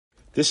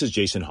This is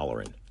Jason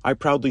Holleran. I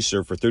proudly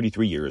served for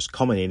 33 years,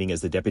 culminating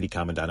as the Deputy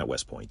Commandant at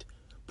West Point.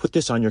 Put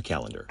this on your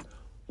calendar.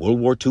 World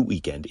War II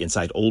weekend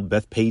inside Old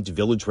Bethpage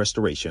Village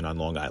Restoration on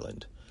Long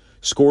Island.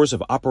 Scores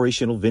of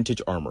operational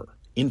vintage armor,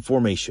 in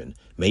formation,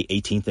 May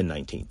 18th and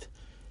 19th.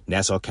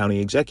 Nassau County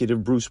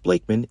Executive Bruce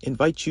Blakeman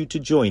invites you to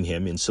join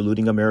him in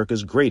saluting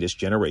America's greatest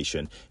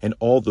generation and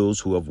all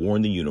those who have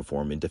worn the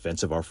uniform in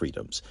defense of our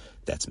freedoms.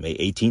 That's May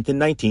 18th and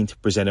 19th,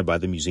 presented by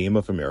the Museum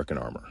of American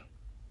Armor.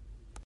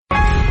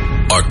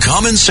 A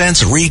common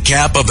sense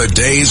recap of the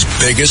day's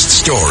biggest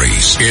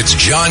stories. It's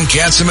John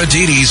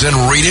Catsimatidis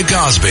and Rita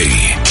Cosby.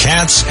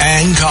 Katz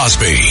and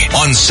Cosby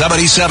on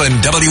 77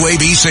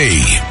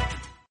 WABC.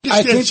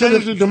 I think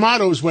Senator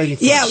D'Amato is waiting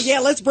for us.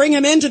 Yeah, let's bring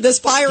him into this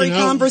fiery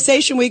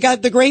conversation. We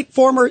got the great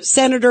former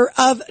senator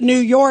of New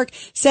York,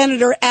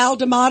 Senator Al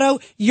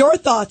D'Amato. Your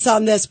thoughts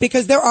on this,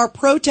 because there are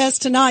protests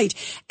tonight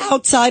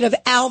outside of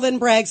Alvin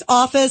Bragg's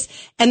office,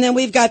 and then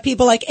we've got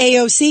people like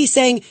AOC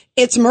saying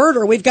it's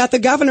murder. We've got the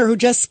governor who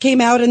just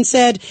came out and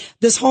said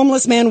this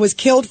homeless man was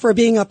killed for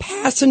being a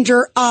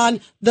passenger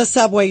on the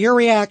subway. Your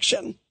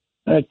reaction?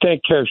 I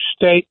think her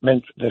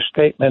statement, the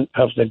statement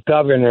of the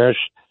governor's,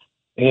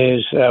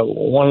 is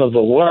one of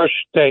the worst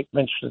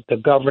statements that the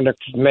governor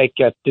could make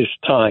at this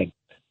time.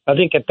 I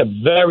think at the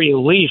very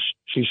least,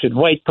 she should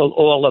wait till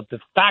all of the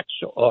facts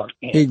are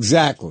in.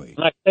 Exactly.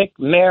 And I think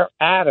Mayor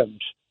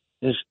Adams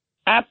is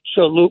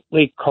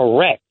absolutely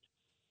correct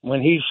when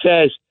he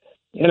says,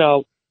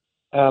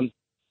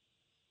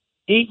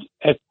 he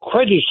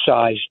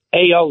criticized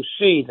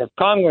AOC, the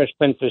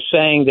congressman, for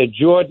saying that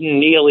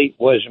Jordan Neely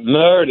was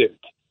murdered.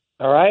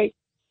 All right?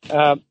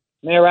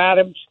 Mayor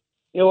Adams,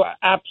 you are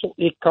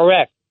absolutely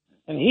correct.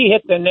 And he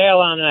hit the nail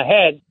on the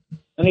head,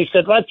 and he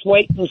said, let's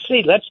wait and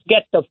see. Let's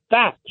get the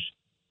facts.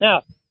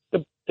 Now,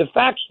 the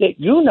facts that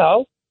you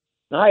know,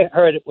 I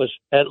heard it was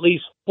at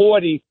least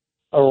 40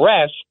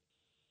 arrests,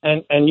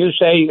 and you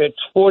say it's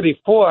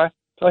 44.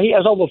 So he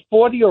has over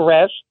 40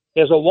 arrests.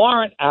 There's a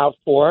warrant out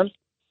for him.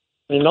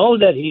 We know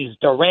that he's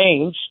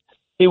deranged.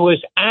 He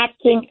was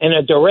acting in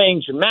a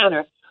deranged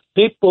manner.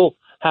 People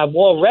have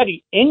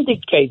already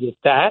indicated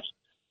that.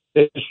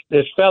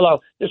 This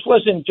fellow, this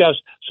wasn't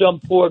just some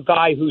poor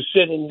guy who's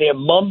sitting there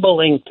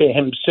mumbling to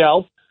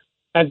himself,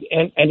 and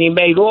he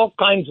made all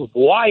kinds of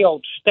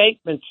wild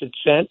statements, it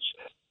seems.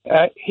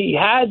 He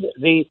had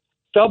the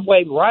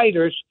subway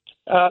riders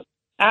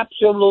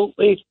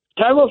absolutely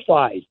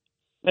terrified.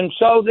 And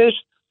so this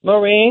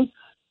Marine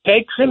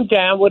takes him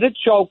down with a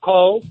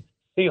chokehold.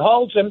 He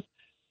holds him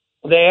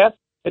there.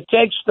 It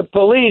takes the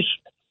police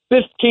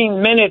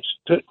 15 minutes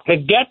to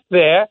get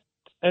there,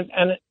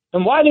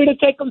 and why did it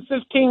take them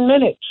 15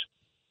 minutes?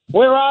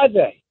 Where are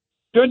they?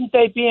 Shouldn't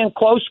they be in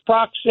close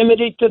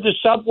proximity to the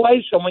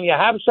subway so when you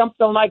have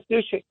something like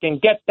this, you can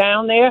get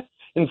down there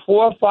in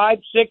 4, 5,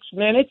 6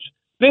 minutes,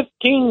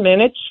 15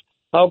 minutes,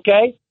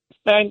 okay?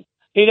 And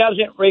he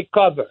doesn't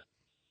recover.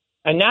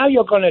 And now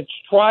you're going to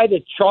try to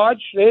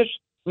charge this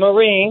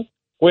Marine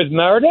with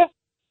murder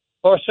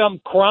or some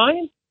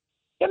crime?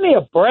 Give me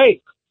a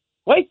break.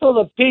 Wait till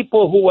the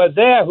people who were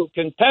there, who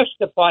can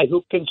testify,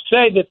 who can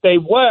say that they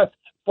were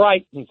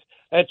frightened,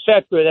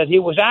 etc., that he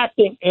was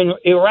acting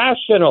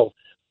irrational,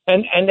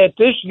 and that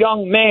this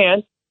young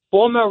man,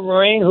 former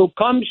Marine, who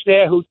comes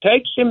there, who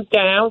takes him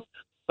down,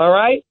 all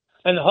right,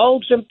 and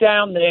holds him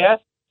down there,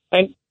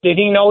 and did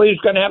he know he was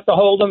going to have to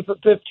hold him for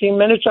 15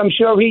 minutes? I'm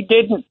sure he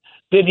didn't.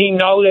 Did he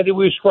know that he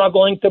was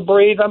struggling to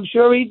breathe? I'm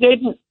sure he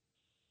didn't.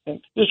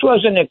 And this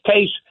wasn't a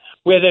case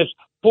where this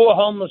poor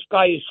homeless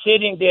guy is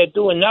sitting there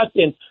doing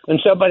nothing, and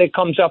somebody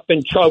comes up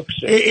and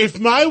chokes him. If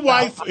my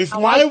wife,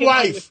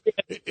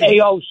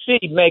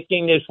 AOC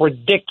making this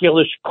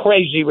ridiculous,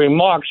 crazy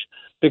remarks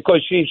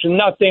because she's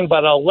nothing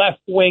but a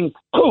left-wing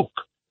kook.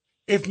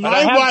 If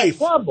my wife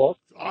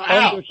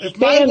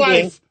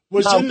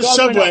was in the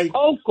subway,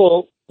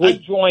 Hochul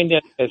would join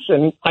in this,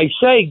 and I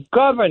say,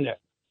 Governor,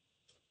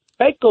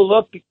 take a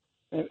look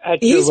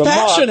at your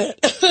remarks. He's passionate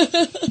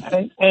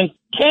and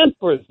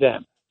temper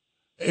them.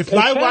 If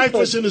my wife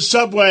was in the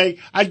subway,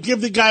 I'd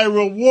give the guy a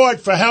reward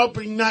for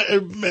helping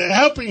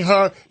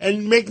her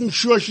and making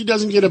sure she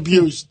doesn't get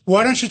abused.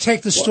 Why don't you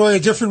take the story a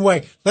different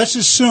way? Let's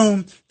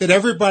assume that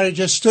everybody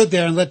just stood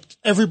there and let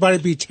everybody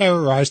be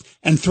terrorized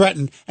and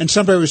threatened, and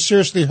somebody was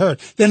seriously hurt.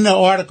 Then the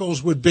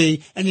articles would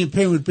be, and the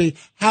opinion would be,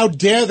 how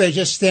dare they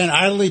just stand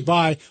idly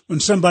by when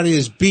somebody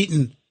is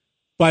beaten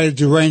by a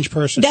deranged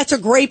person? That's a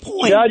great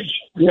point. Judge,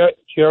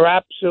 you're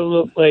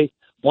absolutely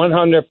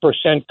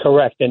 100%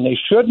 correct, and they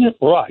shouldn't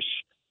rush.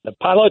 The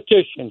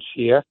politicians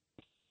here,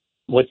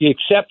 with the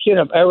exception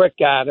of Eric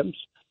Adams,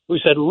 who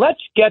said,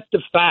 let's get the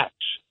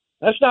facts.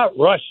 Let's not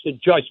rush to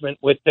judgment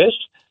with this.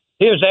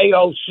 Here's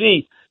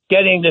AOC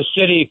getting the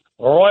city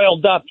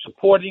roiled up,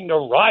 supporting the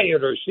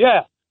rioters.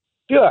 Yeah,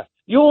 sure.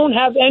 You won't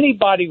have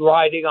anybody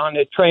riding on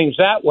the trains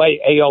that way,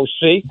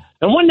 AOC.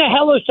 And when the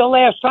hell is the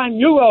last time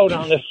you rode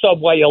on the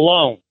subway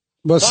alone?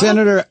 Well,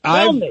 Senator,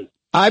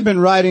 I've been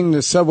riding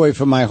the subway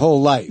for my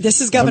whole life.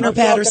 This is Governor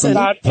Patterson.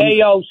 About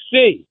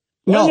AOC.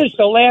 When is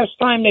the last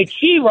time that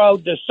she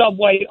rode the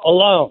subway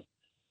alone?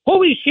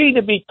 Who is she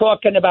to be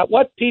talking about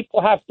what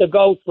people have to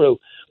go through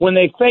when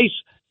they face,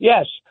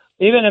 yes,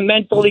 even a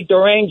mentally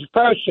deranged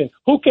person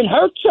who can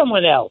hurt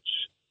someone else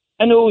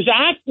and who's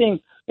acting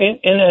in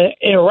an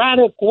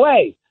erratic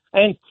way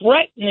and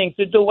threatening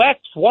to do X,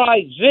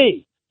 Y,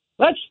 Z?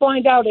 Let's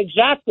find out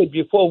exactly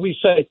before we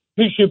say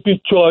he should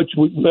be charged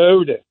with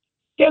murder.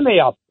 Give me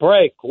a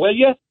break, will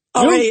you?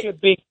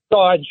 Should be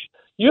charged.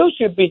 You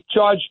should be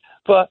charged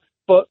for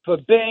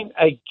being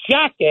a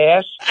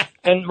jackass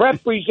and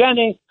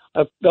representing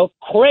the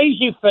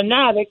crazy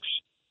fanatics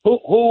who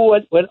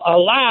would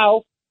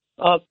allow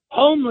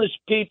homeless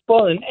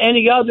people and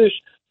any others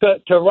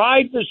to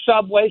ride the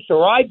subways, to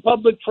ride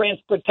public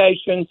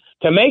transportation,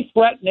 to make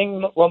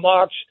threatening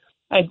remarks,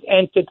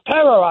 and to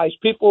terrorize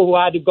people who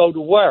had to go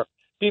to work,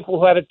 people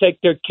who had to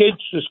take their kids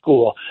to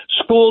school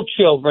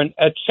children,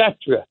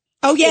 etc.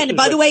 Oh, yeah. And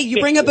by the way, you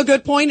bring up a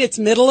good point. It's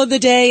middle of the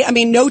day. I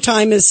mean, no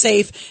time is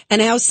safe.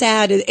 And how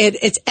sad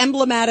it's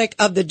emblematic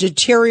of the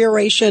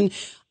deterioration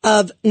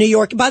of New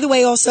York. By the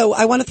way, also,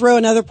 I want to throw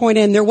another point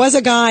in. There was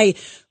a guy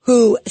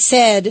who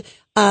said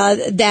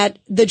that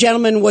the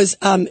gentleman was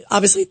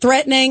obviously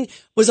threatening,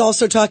 was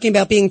also talking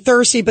about being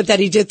thirsty, but that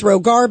he did throw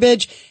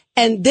garbage.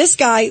 And this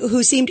guy,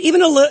 who seemed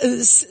even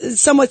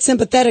somewhat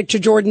sympathetic to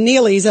Jordan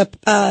Neely, he's a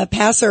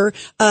passenger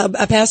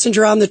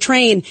on the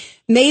train,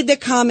 made the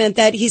comment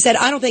that he said,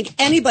 I don't think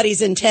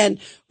anybody's intent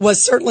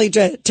was certainly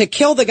to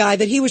kill the guy,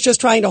 that he was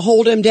just trying to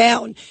hold him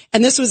down.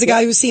 And this was a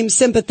guy who seemed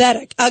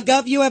sympathetic.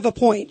 Gov, you have a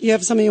point. You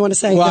have something you want to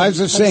say? Well, I was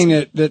just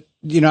saying that,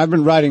 I've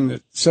been riding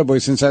the subway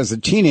since I was a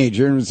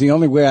teenager, and it was the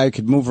only way I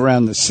could move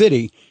around the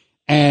city.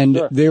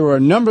 And there were a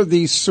number of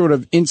these sort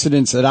of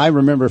incidents that I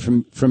remember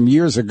from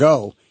years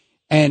ago.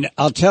 And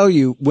I'll tell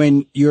you,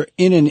 when you're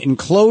in an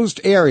enclosed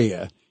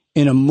area,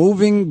 in a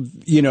moving,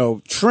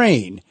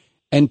 train,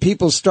 and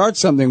people start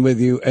something with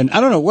you, and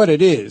I don't know what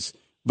it is,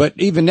 but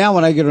even now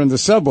when I get on the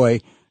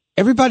subway,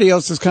 everybody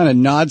else just kind of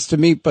nods to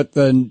me, but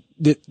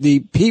the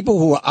people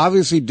who are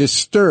obviously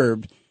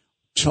disturbed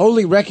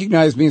totally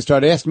recognize me and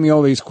start asking me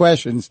all these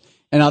questions.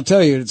 And I'll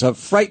tell you, it's a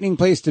frightening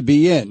place to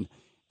be in.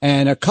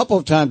 And a couple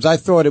of times I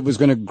thought it was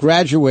going to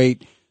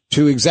graduate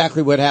to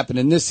exactly what happened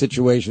in this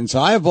situation. So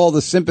I have all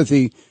the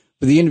sympathy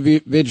for the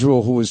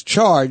individual who was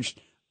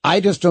charged. I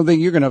just don't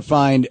think you're going to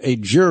find a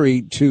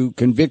jury to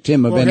convict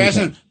him of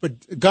anything.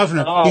 But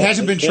Governor, he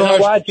hasn't been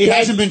charged. He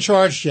hasn't been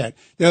charged yet.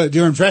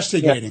 They're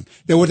investigating.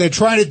 Yeah. What they're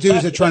trying to do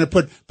is they're trying to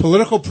put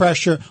political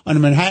pressure on the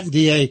Manhattan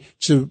DA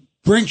to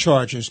bring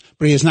charges,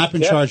 but he has not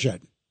been charged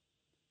yet.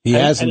 He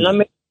hasn't. And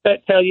let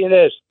me tell you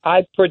this.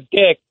 I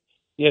predict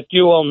that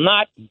you will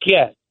not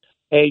get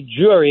a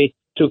jury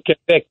to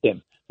convict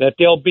him, that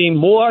there'll be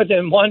more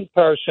than one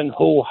person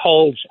who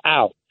holds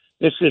out.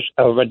 This is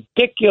a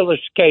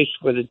ridiculous case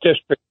for the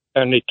district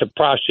attorney to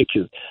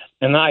prosecute.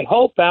 And I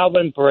hope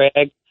Alvin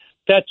Bragg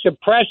sets a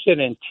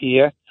precedent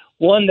here,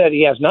 one that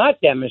he has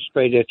not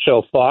demonstrated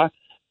so far,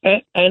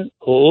 and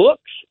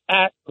looks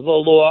at the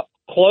law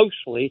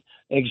closely,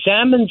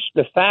 examines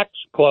the facts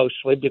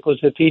closely, because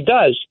if he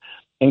does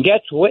and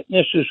gets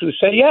witnesses who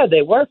say, yeah,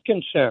 they were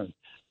concerned,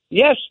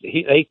 yes,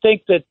 they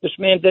think that this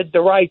man did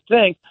the right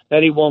thing,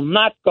 that he will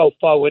not go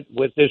forward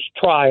with this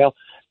trial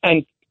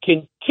and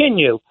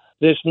continue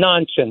this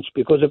nonsense,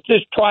 because if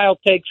this trial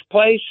takes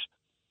place,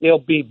 there'll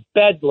be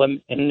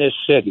bedlam in this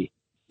city.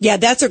 Yeah,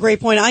 that's a great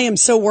point. I am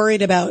so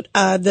worried about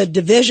the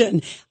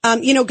division.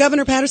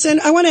 Governor Patterson,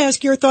 I want to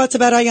ask your thoughts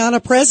about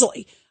Ayanna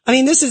Pressley. I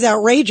mean, this is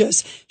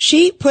outrageous.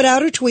 She put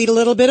out a tweet a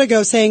little bit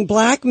ago saying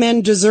black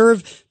men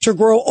deserve to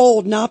grow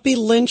old, not be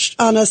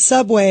lynched on a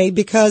subway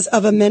because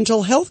of a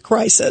mental health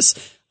crisis.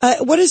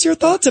 What is your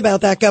thoughts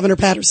about that, Governor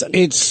Patterson?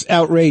 It's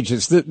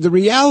outrageous. The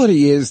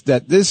reality is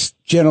that this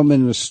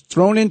gentleman was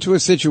thrown into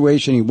a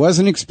situation he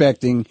wasn't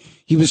expecting.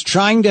 He was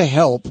trying to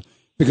help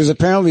because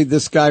apparently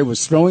this guy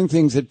was throwing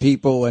things at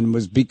people and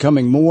was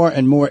becoming more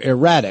and more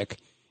erratic.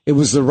 It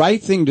was the right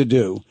thing to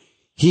do.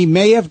 He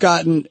may have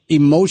gotten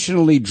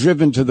emotionally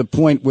driven to the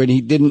point where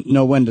he didn't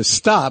know when to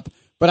stop,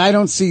 but I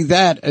don't see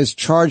that as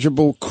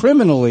chargeable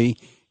criminally.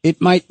 It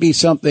might be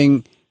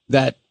something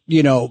that,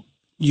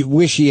 you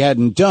wish he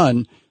hadn't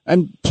done.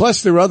 And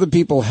plus, there are other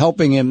people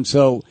helping him.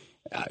 So,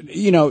 I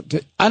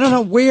don't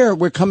know where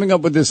we're coming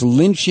up with this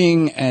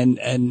lynching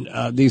and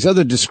these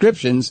other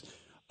descriptions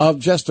of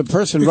just a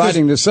person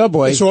riding the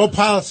subway. It's all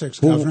politics,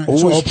 Governor.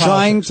 Who was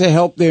trying to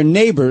help their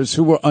neighbors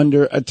who were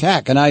under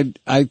attack. And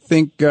I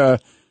think,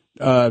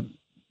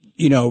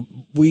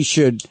 we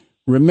should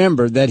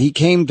remember that he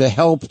came to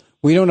help.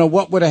 We don't know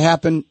what would have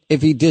happened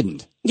if he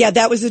didn't. Yeah,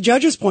 that was the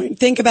judge's point.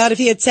 Think about if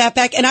he had sat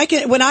back. And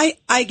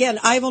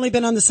I've only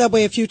been on the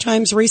subway a few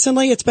times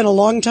recently. It's been a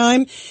long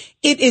time.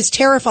 It is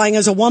terrifying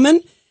as a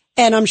woman.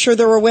 And I'm sure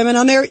there were women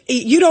on there.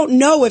 You don't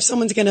know if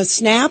someone's going to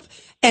snap.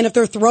 And if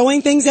they're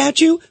throwing things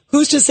at you,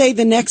 who's to say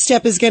the next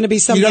step is going to be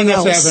something else? You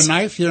don't have to have a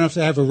knife. You don't have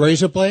to have a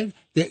razor blade.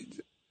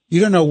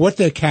 You don't know what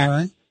they're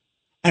carrying.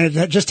 And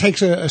it just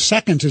takes a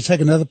second to take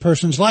another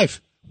person's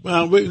life.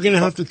 Well, we're going to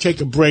have to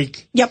take a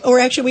break. Yep. Or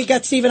actually, we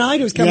got Stephen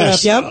Ide who's coming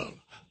up. Yep.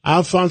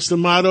 Alphonse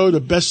D'Amato, the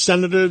best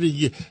senator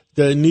the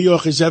that New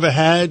York has ever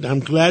had. I'm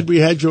glad we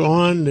had you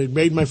on. It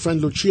made my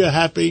friend Lucia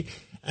happy.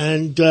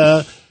 And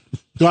God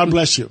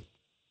bless you.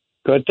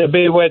 Good to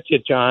be with you,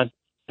 John.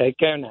 Take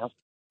care now.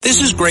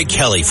 This is Greg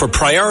Kelly for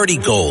Priority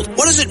Gold.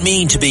 What does it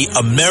mean to be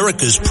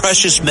America's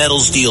precious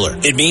metals dealer?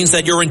 It means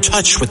that you're in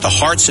touch with the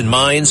hearts and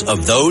minds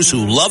of those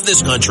who love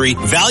this country,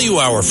 value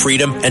our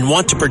freedom, and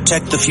want to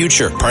protect the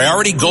future.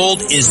 Priority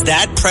Gold is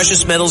that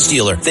precious metals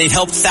dealer. They've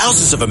helped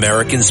thousands of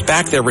Americans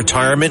back their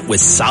retirement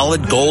with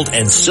solid gold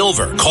and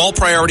silver. Call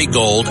Priority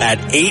Gold at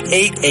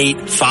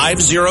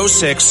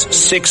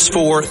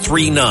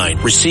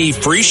 888-506-6439. Receive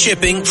free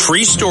shipping,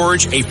 free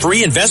storage, a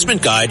free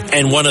investment guide,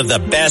 and one of the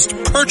best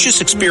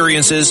purchase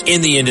experiences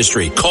in the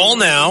industry. Call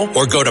now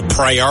or go to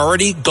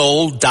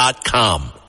PriorityGold.com.